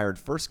who were hired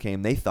first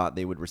came, they thought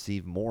they would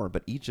receive more,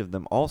 but each of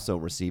them also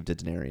received a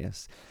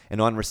denarius. And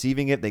on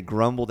receiving it, they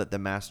grumbled at the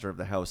master of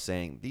the house,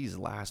 saying, "These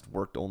last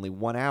worked only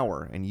 1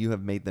 hour, and you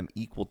have made them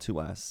equal to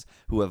us,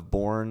 who have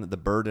borne the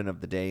burden of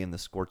the day in the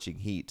scorching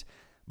heat."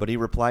 But he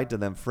replied to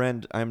them,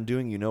 "Friend, I am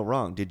doing you no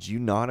wrong. Did you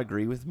not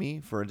agree with me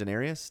for a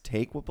denarius?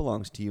 Take what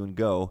belongs to you and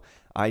go.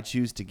 I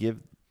choose to give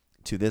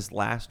to this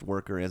last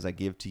worker as I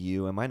give to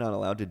you. Am I not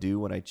allowed to do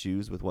what I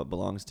choose with what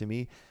belongs to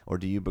me? Or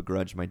do you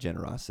begrudge my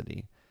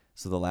generosity?"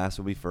 So the last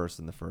will be first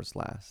and the first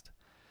last.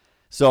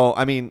 So,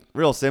 I mean,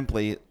 real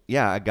simply,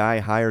 a guy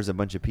hires a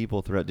bunch of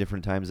people throughout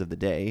different times of the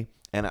day.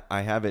 And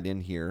I have it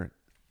in here.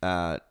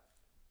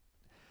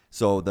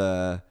 So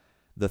the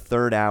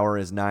third hour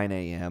is 9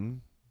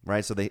 a.m.,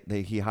 right? So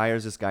he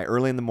hires this guy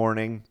early in the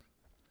morning.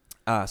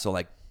 So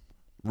like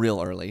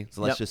real early.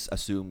 So let's just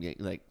assume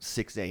like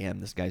 6 a.m.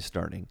 this guy's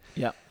starting.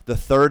 Yeah. The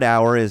third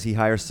hour is he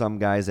hires some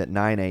guys at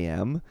 9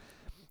 a.m.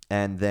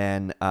 And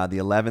then the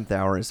 11th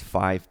hour is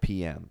 5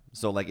 p.m.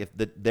 So like if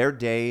their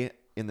day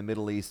in the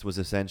Middle East was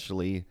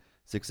essentially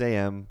 6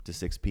 a.m. to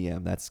 6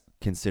 p.m., that's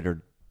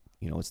considered,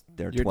 it's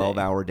their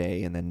 12-hour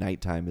day, and then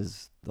nighttime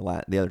is the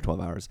other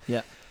 12 hours.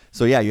 Yeah.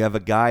 So you have a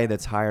guy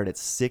that's hired at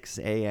 6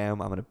 a.m.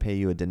 I'm going to pay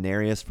you a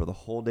denarius for the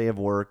whole day of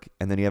work.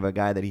 And then you have a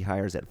guy that he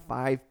hires at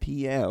 5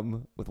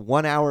 p.m. with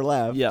 1 hour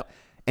left. Yep.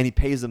 And he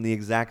pays them the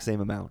exact same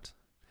amount.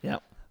 Yeah.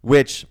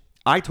 Which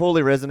I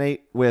totally resonate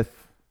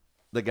with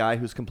the guy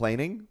who's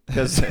complaining.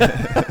 Because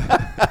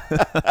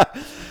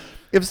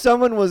if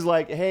someone was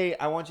like, "Hey,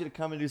 I want you to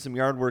come and do some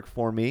yard work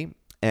for me,"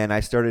 and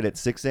I started at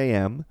 6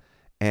 a.m.,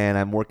 and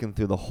I'm working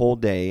through the whole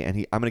day,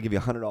 and I'm going to give you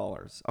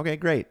 $100. Okay,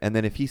 great. And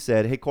then if he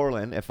said, "Hey,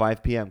 Corlin, at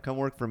 5 p.m., come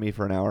work for me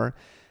for an hour,"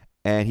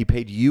 and he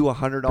paid you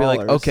 $100, be like,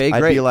 okay, I'd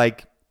great. be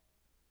like,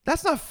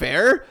 "That's not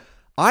fair.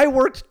 I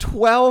worked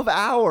 12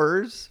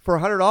 hours for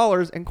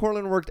 $100, and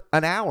Corlin worked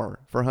an hour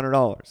for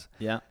 $100.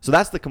 Yeah. So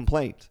that's the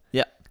complaint.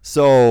 Yeah.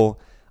 So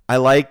I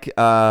like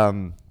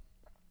that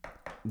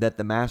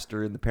the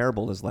master in the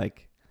parable is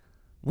like,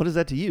 what is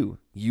that to you?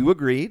 You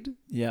agreed.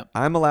 Yeah.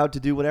 I'm allowed to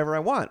do whatever I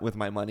want with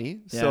my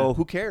money. So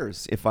who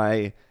cares if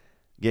I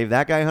gave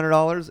that guy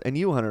 $100 and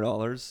you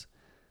 $100?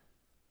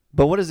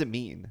 But what does it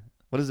mean?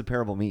 What does the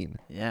parable mean?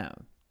 Yeah.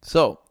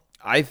 So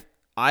I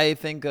I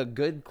think a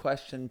good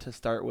question to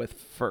start with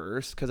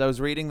first, because I was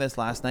reading this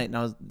last night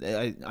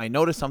and I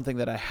noticed something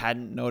that I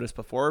hadn't noticed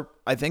before.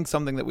 I think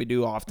something that we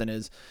do often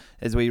is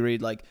we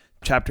read like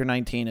chapter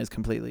 19 is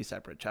completely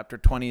separate, chapter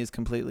 20 is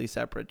completely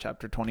separate,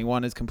 chapter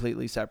 21 is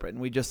completely separate,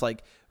 and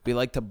we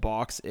like to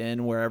box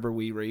in wherever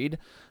we read.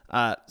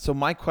 So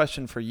my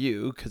question for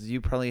you, because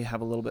you probably have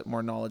a little bit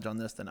more knowledge on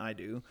this than I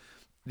do,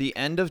 the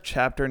end of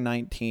chapter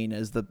 19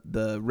 is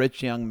the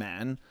rich young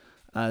man.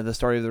 The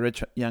story of the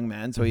rich young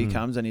man. So he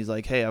comes and he's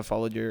like, hey, I've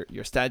followed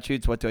your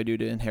statutes. What do I do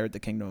to inherit the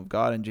kingdom of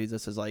God? And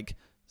Jesus is like,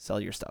 sell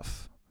your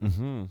stuff,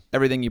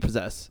 everything you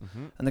possess.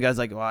 And the guy's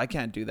like, well, I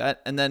can't do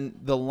that. And then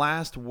the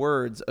last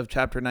words of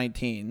chapter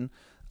 19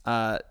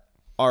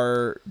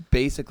 are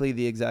basically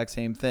the exact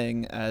same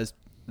thing as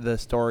the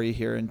story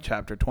here in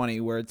chapter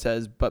 20, where it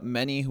says, but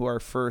many who are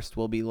first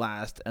will be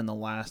last, and the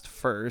last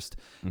first.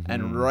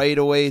 And right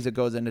away it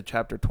goes into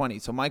chapter 20.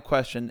 So my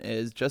question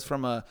is, just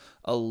from a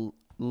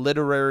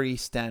literary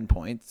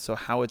standpoint, so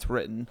how it's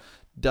written,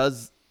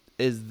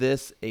 is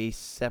this a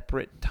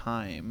separate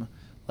time?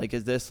 Like,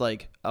 is this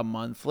like a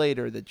month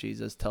later that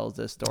Jesus tells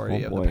this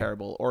story of the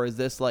parable, or is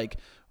this like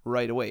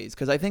right away?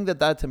 Because I think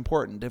that's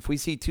important. If we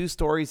see two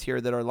stories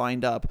here that are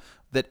lined up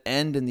that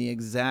end in the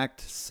exact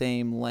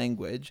same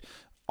language,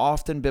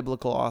 often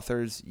biblical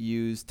authors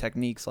use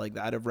techniques like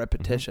that of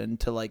repetition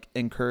to like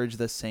encourage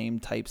the same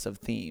types of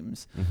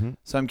themes.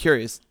 So I'm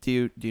curious,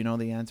 do you know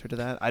the answer to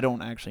that? I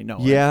don't actually know.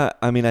 Yeah,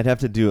 I mean, I'd have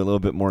to do a little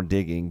bit more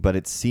digging, but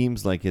it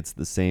seems like it's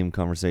the same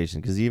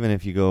conversation, because even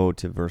if you go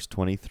to verse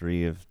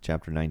 23 of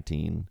chapter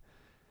 19,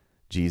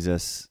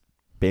 Jesus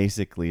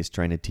basically is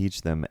trying to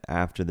teach them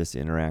after this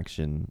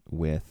interaction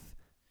with,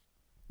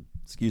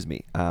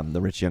 the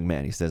rich young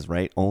man. He says,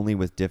 right, only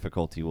with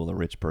difficulty will a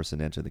rich person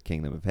enter the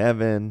kingdom of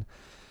heaven.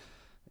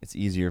 It's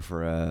easier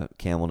for a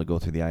camel to go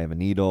through the eye of a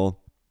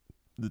needle.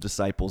 The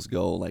disciples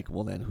go like,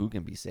 well, then who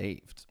can be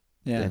saved?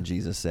 Yeah. And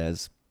Jesus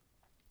says,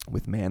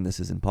 with man, this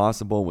is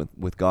impossible.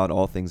 With God,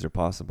 all things are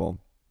possible.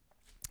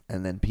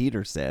 And then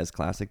Peter says,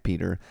 classic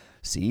Peter,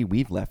 see,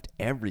 we've left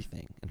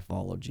everything and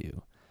followed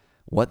you.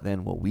 What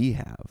then will we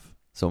have?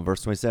 So in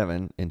verse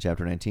 27 in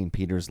chapter 19,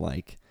 Peter's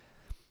like,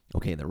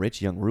 okay, the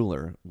rich young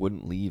ruler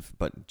wouldn't leave,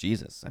 but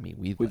Jesus, I mean,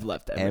 we've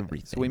left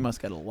everything. So we must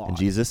get a lot. And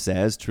Jesus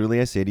says, truly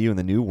I say to you, in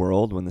the new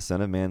world, when the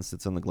Son of Man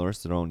sits on the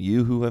glorious throne,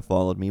 you who have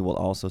followed me will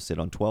also sit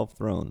on 12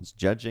 thrones,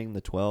 judging the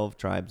 12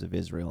 tribes of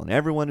Israel. And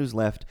everyone who's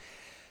left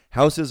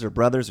houses or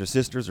brothers or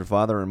sisters or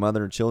father or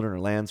mother or children or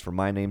lands for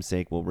my name's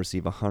sake will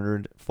receive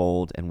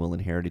 100-fold and will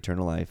inherit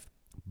eternal life.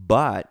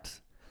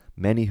 But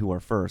many who are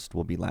first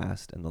will be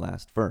last, and the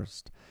last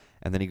first.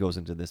 And then he goes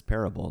into this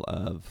parable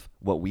of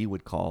what we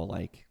would call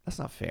like, that's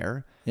not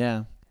fair.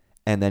 Yeah.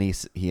 And then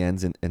he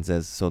ends and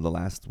says, so the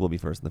last will be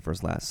first and the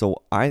first last.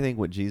 So I think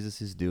what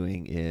Jesus is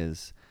doing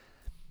is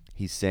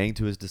he's saying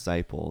to his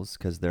disciples,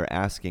 because they're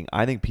asking,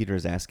 I think Peter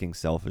is asking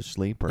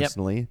selfishly,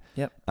 personally.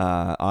 Yep.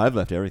 I've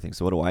left everything,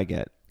 so what do I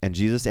get? And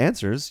Jesus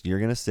answers, you're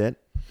going to sit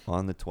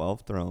on the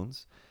 12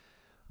 thrones.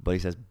 But he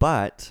says,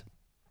 but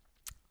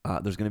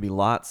there's going to be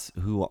lots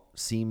who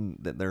seem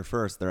that they're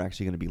first, they're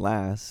actually going to be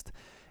last.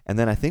 And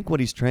then I think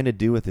what he's trying to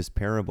do with this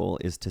parable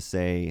is to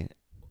say,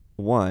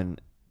 one,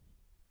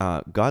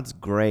 God's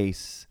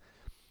grace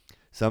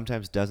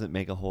sometimes doesn't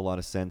make a whole lot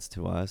of sense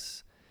to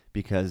us,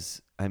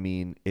 because, I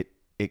mean,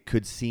 it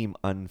could seem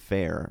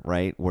unfair,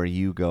 right? Where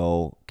you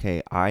go,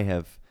 okay, I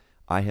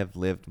have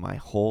lived my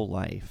whole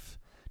life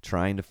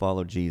trying to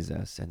follow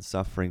Jesus and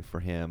suffering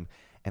for him,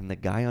 and the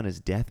guy on his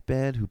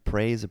deathbed who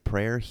prays a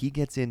prayer, he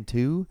gets in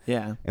too.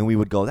 Yeah. And we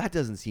would go, that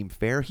doesn't seem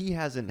fair. He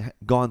hasn't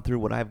gone through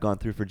what I've gone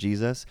through for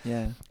Jesus.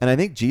 Yeah. And I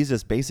think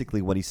Jesus, basically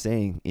what he's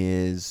saying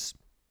is,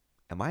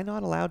 am I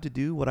not allowed to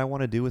do what I want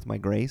to do with my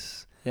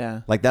grace?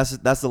 Yeah. Like that's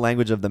the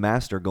language of the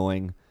master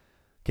going,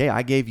 okay,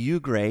 I gave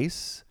you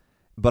grace,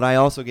 but I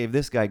also gave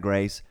this guy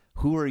grace.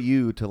 Who are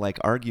you to like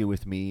argue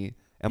with me?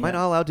 Am I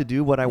not allowed to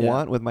do what I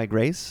want with my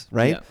grace?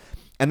 Right. Yeah.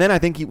 And then I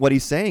think what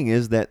he's saying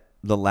is that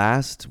the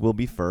last will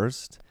be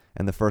first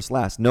and the first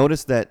last.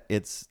 Notice that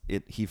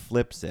he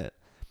flips it.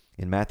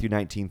 In Matthew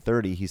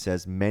 19:30, he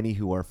says, many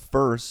who are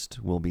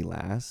first will be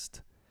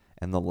last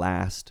and the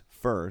last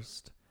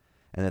first.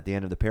 And at the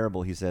end of the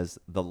parable, he says,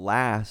 the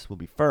last will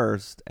be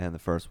first and the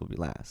first will be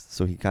last.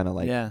 So he kind of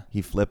like,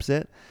 he flips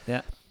it.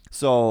 Yeah.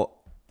 So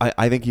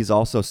I think he's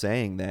also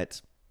saying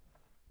that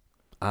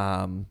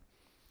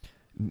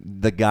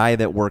the guy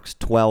that works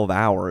 12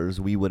 hours,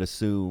 we would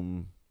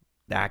assume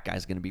that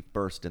guy's going to be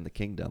first in the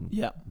kingdom.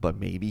 Yeah. But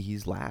maybe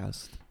he's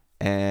last.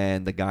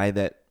 And the guy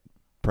that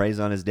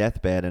prays on his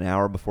deathbed an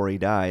hour before he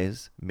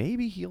dies,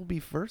 maybe he'll be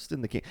first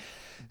in the kingdom.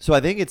 So I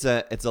think it's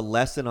a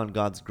lesson on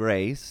God's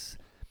grace,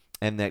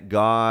 and that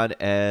God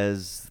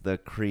as the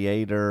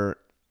creator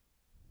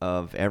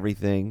of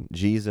everything,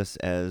 Jesus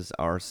as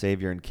our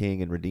Savior and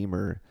King and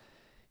Redeemer,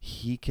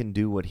 he can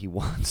do what he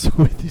wants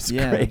with his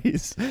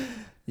grace.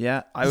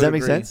 Yeah. Does that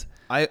make sense?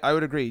 I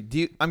would agree.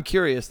 I'm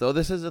curious, though.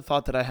 This is a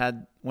thought that I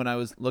had when I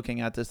was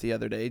looking at this the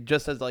other day,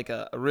 just as like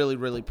a really,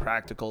 really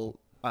practical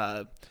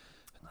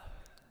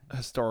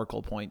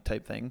historical point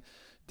type thing.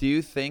 Do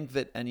you think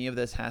that any of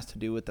this has to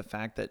do with the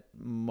fact that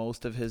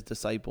most of his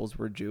disciples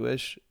were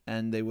Jewish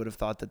and they would have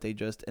thought that they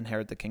just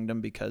inherit the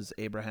kingdom because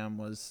Abraham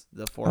was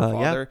the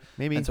forefather?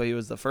 Maybe. And so he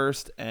was the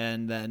first.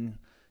 And then,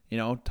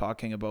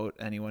 talking about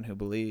anyone who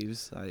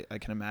believes, I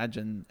can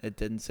imagine it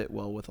didn't sit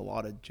well with a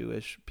lot of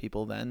Jewish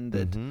people then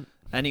that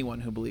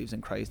anyone who believes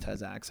in Christ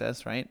has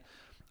access, right?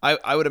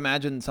 I would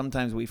imagine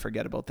sometimes we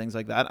forget about things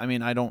like that. I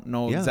mean, I don't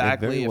know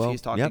exactly if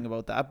he's talking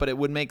about that, but it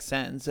would make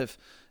sense if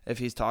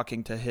he's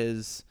talking to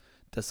his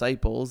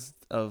disciples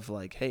of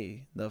like,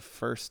 hey, the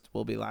first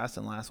will be last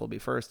and last will be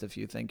first if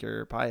you think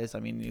you're pious. I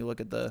mean, you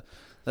look at the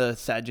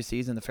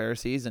Sadducees and the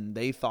Pharisees, and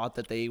they thought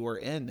that they were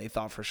they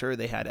thought for sure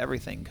they had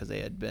everything because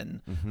they had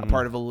been a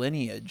part of a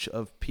lineage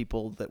of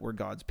people that were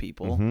God's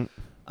people,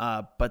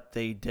 but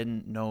they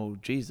didn't know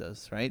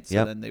Jesus, right?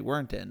 So then they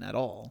weren't in at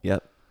all.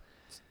 Yep.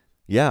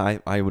 Yeah,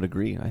 I would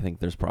agree. I think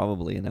there's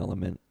probably an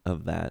element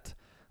of that.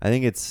 I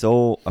think it's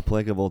so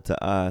applicable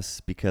to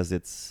us because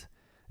it's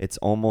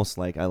almost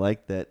like, I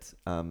like that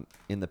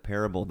in the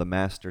parable, the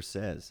master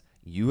says,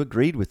 you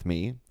agreed with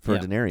me for a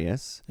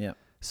denarius. Yeah.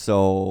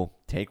 So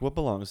take what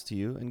belongs to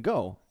you and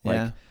go.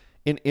 Like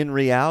in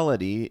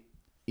reality,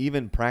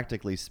 even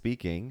practically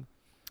speaking,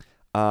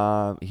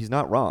 he's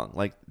not wrong.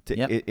 Like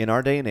in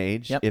our day and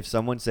age, if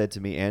someone said to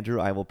me,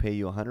 Andrew, I will pay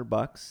you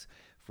 $100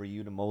 for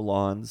you to mow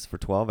lawns for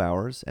 12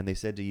 hours. And they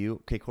said to you,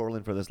 okay,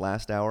 Cortland, for this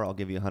last hour, I'll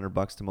give you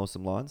 $100 to mow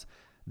some lawns.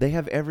 They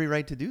have every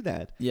right to do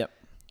that. Yep.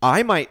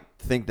 I might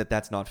think that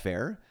that's not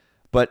fair,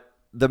 but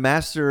the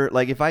master,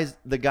 like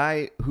the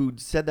guy who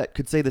said that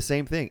could say the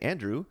same thing.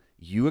 Andrew,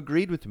 you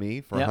agreed with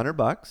me for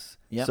 $100,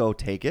 so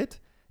take it,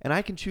 and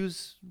I can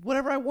choose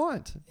whatever I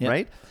want,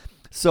 right?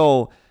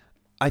 So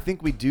I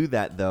think we do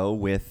that though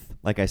with,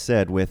 like I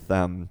said, with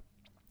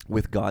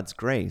God's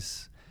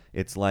grace.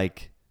 It's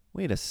like,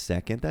 wait a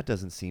second, that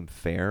doesn't seem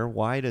fair.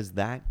 Why does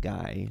that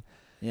guy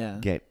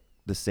get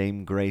the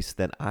same grace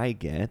that I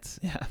get?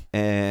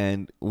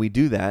 And we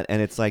do that,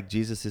 and it's like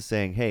Jesus is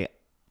saying, hey,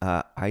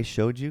 I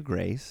showed you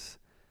grace,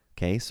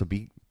 okay, so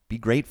be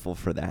grateful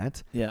for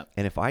that.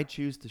 And if I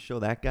choose to show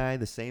that guy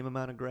the same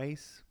amount of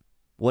grace,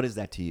 what is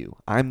that to you?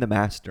 I'm the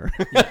master.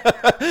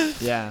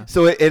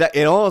 So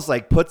it almost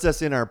like puts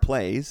us in our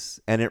place,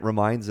 and it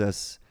reminds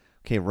us,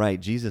 okay, right,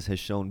 Jesus has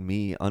shown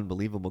me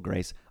unbelievable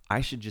grace.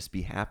 I should just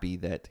be happy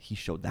that he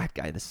showed that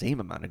guy the same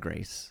amount of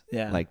grace.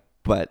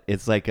 But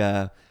it's like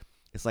a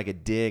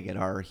dig at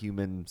our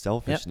human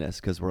selfishness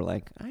because we're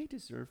like, I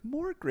deserve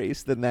more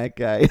grace than that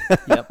guy.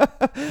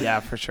 Yeah,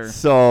 for sure.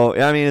 So,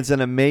 I mean, it's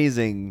an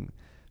amazing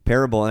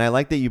parable. And I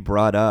like that you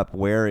brought up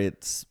where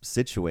it's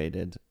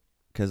situated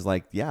because,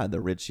 like, the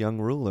rich young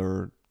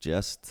ruler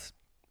just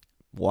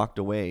walked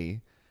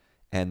away.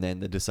 And then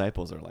the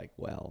disciples are like,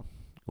 well,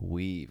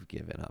 we've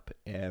given up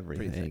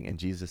everything. And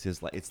Jesus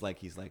is like, it's like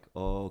he's like,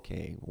 oh,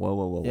 okay,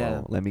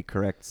 whoa, let me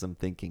correct some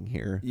thinking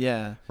here.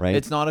 Right.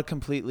 It's not a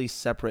completely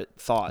separate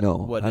thought.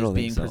 What is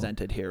being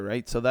presented here,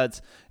 right? So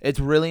it's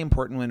really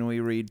important when we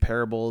read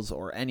parables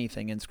or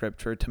anything in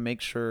Scripture to make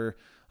sure.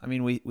 I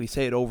mean, we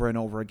say it over and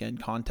over again.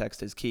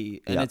 Context is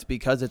key, and it's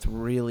because it's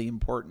really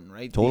important,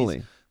 right?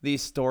 Totally.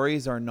 These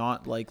stories are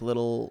not like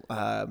little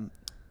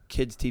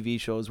kids TV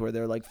shows where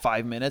they're like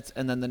 5 minutes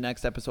and then the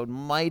next episode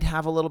might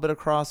have a little bit of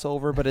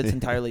crossover, but it's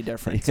entirely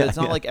different. So it's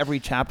not like every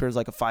chapter is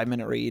like a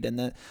 5-minute read and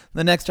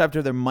the next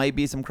chapter there might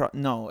be some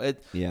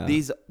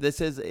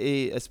this is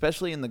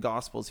especially in the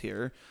Gospels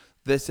here,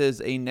 this is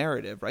a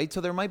narrative, right?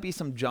 So there might be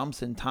some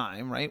jumps in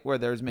time, right? Where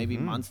there's maybe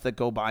months that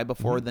go by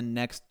before the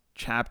next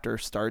chapter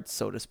starts,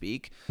 so to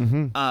speak.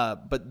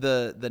 But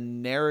the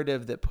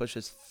narrative that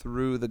pushes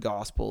through the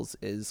Gospels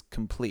is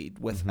complete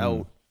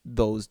without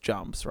those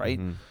jumps,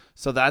 right?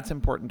 So that's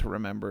important to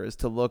remember, is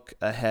to look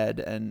ahead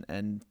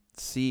and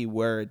see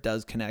where it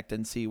does connect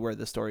and see where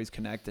the stories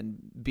connect and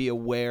be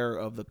aware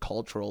of the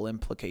cultural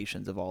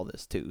implications of all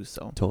this too.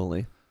 So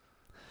totally.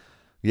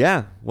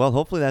 Yeah. Well,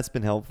 hopefully that's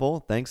been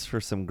helpful. Thanks for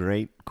some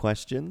great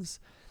questions.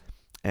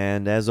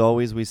 And as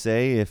always, we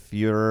say, if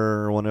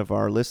you're one of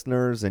our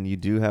listeners and you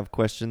do have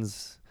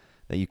questions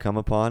that you come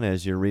upon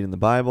as you're reading the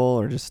Bible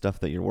or just stuff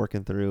that you're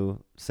working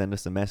through, send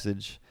us a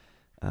message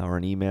or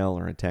an email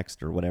or a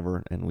text or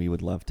whatever, and we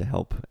would love to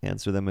help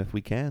answer them if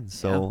we can.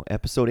 So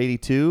episode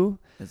 82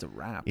 is a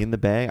wrap. In the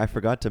bag. I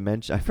forgot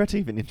to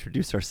even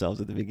introduce ourselves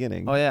at the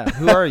beginning. Oh, yeah.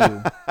 Who are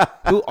you?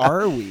 Who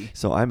are we?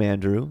 So I'm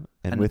Andrew,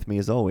 and with me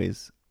as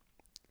always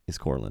is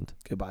Cortland.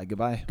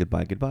 Goodbye.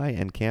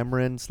 And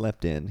Cameron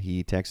slept in.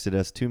 He texted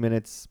us 2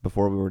 minutes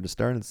before we were to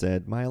start and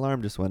said, my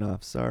alarm just went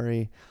off.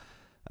 Sorry,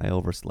 I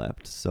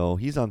overslept. So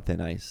he's on thin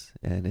ice.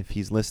 And if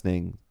he's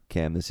listening,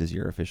 Cam, this is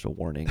your official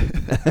warning.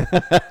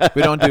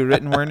 We don't do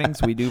written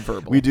warnings. We do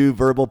verbal. We do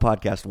verbal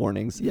podcast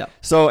warnings. Yeah.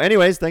 So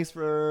anyways, thanks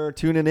for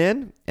tuning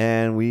in,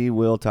 and we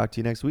will talk to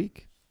you next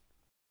week.